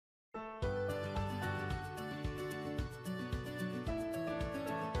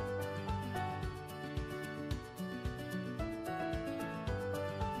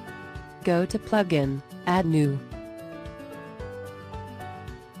Go to Plugin, Add New.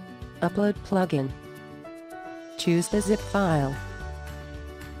 Upload plugin. Choose the zip file.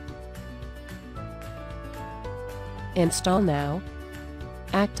 Install now.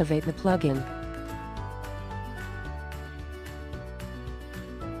 Activate the plugin.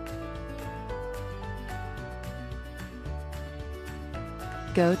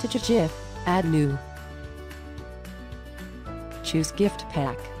 Go to Jagif, Add New. Choose Gift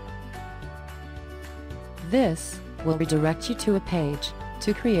Pack. This will redirect you to a page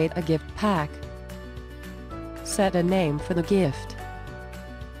to create a gift pack. Set a name for the gift.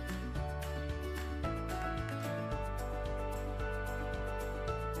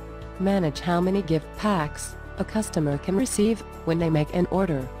 Manage how many gift packs a customer can receive when they make an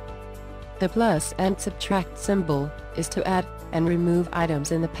order. The plus and subtract symbol is to add and remove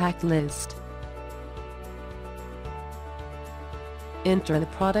items in the pack list. Enter the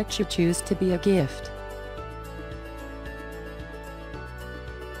product you choose to be a gift.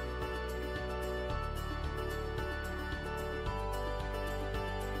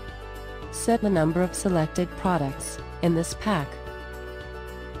 Set the number of selected products in this pack.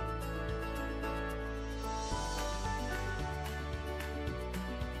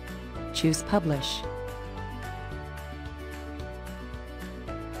 Choose Publish.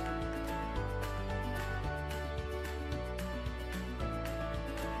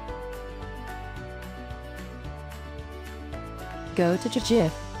 Go to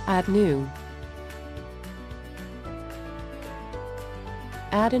Jagif, Add New.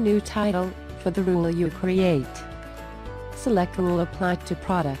 Add a new title for the rule you create. Select Rule applied to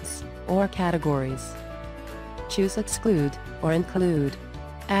products or categories. Choose Exclude or Include.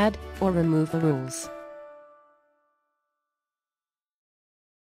 Add or remove the rules.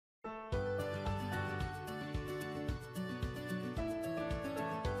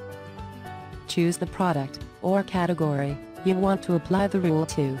 Choose the product or category you want to apply the rule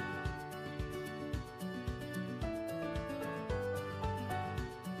to.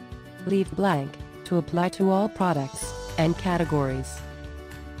 Leave blank to apply to all products and categories.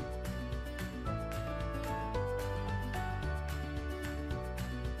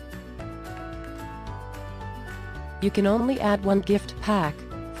 You can only add one gift pack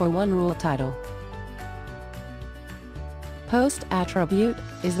for one rule title. Post attribute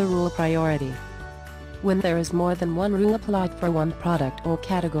is the rule priority. When there is more than one rule applied for one product or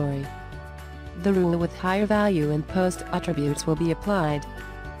category, the rule with higher value in post attributes will be applied.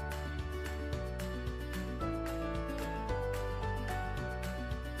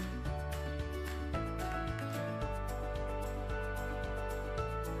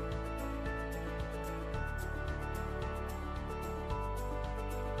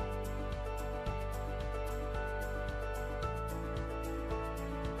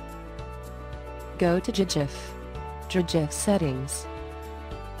 Go to Jagif Settings.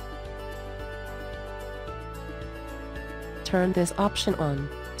 Turn this option on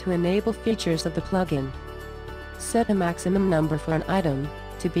to enable features of the plugin. Set a maximum number for an item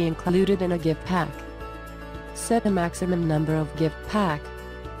to be included in a gift pack. Set a maximum number of gift pack.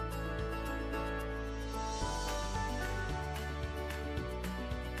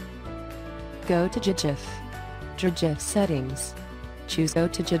 Go to Jagif Settings. Choose Go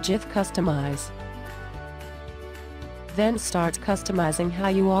to Jagif Customize. Then start customizing how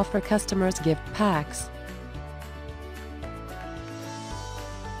you offer customers gift packs.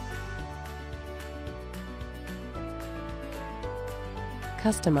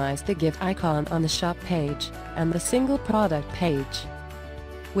 Customize the gift icon on the shop page and the single product page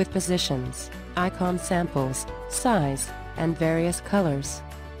with positions, icon samples, size, and various colors.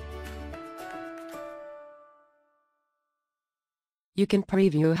 You can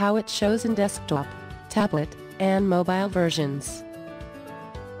preview how it shows in desktop, tablet, and mobile versions.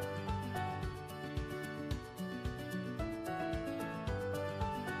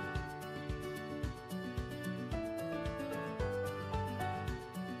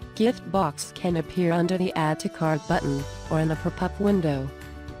 Gift box can appear under the Add to Cart button or in the pop-up window.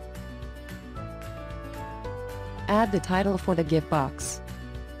 Add the title for the gift box.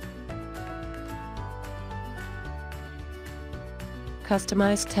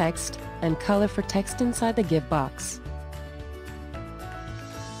 Customize text and color for text inside the gift box.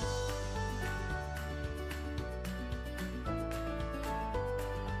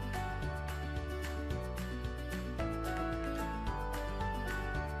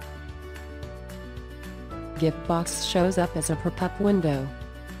 Gift box shows up as a pop-up window.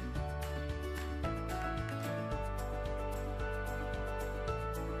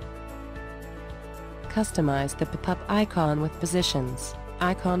 Customize the pop-up icon with positions,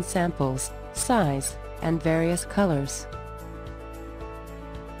 icon samples, size, and various colors.